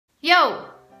Yo,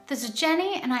 this is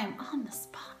Jenny and I am on the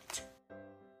spot.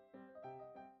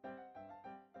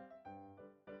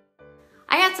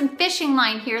 I got some fishing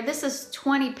line here. This is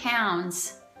 20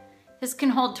 pounds. This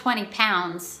can hold 20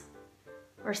 pounds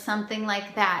or something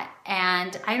like that.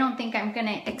 And I don't think I'm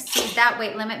gonna exceed that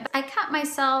weight limit. I cut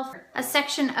myself a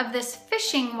section of this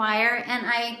fishing wire and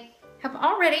I have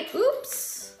already,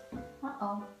 oops,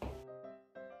 uh-oh.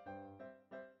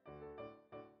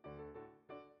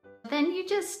 Then you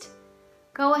just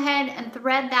go ahead and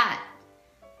thread that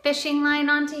fishing line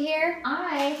onto here.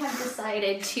 I have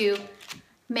decided to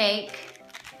make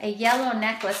a yellow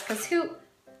necklace because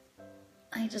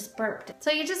I just burped.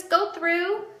 So you just go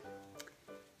through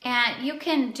and you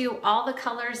can do all the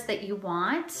colors that you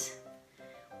want,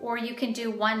 or you can do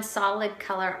one solid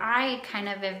color. I kind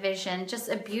of envision just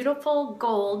a beautiful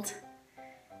gold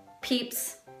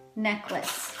Peeps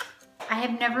necklace. I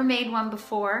have never made one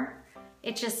before.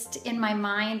 It just, in my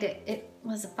mind, it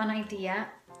was a fun idea.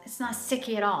 It's not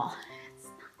sticky at all. It's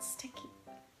not sticky.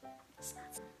 It's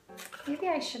not sticky. Maybe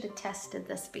I should have tested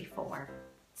this before.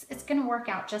 It's gonna work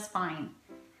out just fine.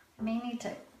 I may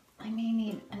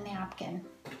need a napkin.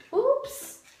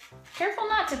 Oops. Careful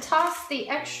not to toss the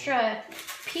extra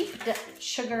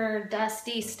sugar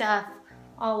dusty stuff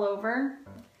all over.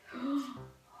 Oh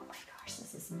my gosh,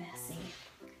 this is messy.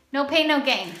 No pain, no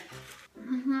gain.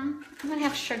 I'm gonna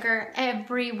have sugar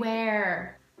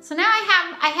everywhere. So now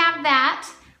I have that.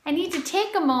 I need to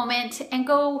take a moment and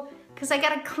go, because I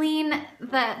gotta clean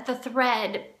the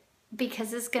thread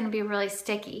because it's gonna be really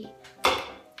sticky.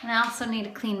 And I also need to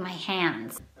clean my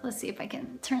hands. Let's see if I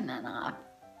can turn that off.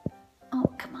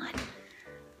 Oh, come on.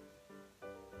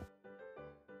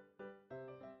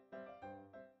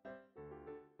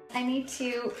 I need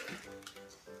to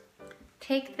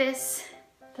take this,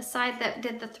 the side that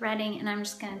did the threading, and I'm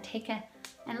just gonna take a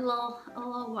little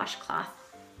washcloth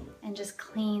and just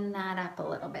clean that up a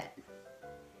little bit.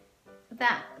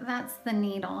 That's the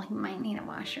needle. You might need a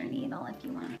washer needle if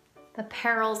you want. The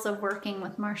perils of working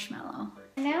with marshmallow.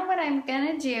 Now what I'm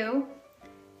gonna do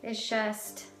is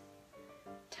just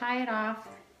tie it off.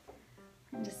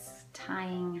 I'm just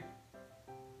tying.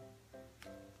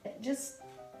 Just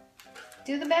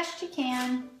do the best you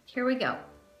can. Here we go.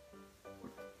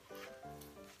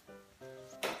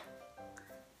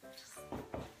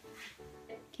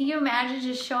 Can you imagine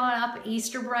just showing up at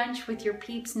Easter brunch with your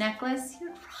Peeps necklace? You'd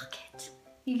rock it.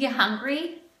 You get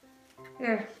hungry?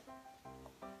 Here,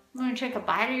 I'm gonna take a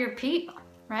bite of your Peep,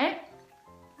 right?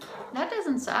 That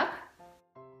doesn't suck.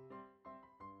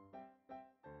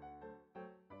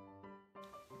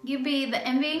 You'd be the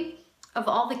envy of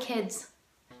all the kids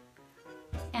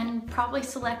and probably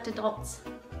select adults.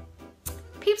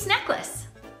 Peeps necklace.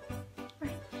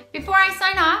 Before I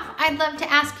sign off, I'd love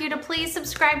to ask you to please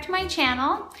subscribe to my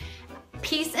channel.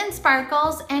 Peace and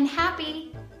sparkles and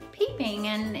happy peeping.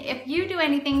 And if you do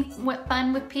anything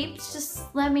fun with Peeps,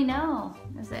 just let me know.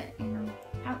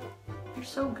 They're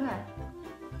so good.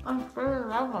 I really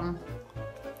love them.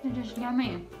 They're just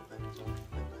yummy.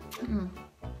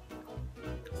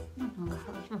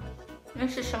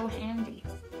 This is so handy.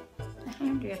 The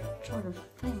handiest sort of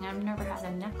thing. I've never had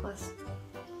a necklace.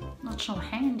 Not so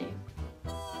handy.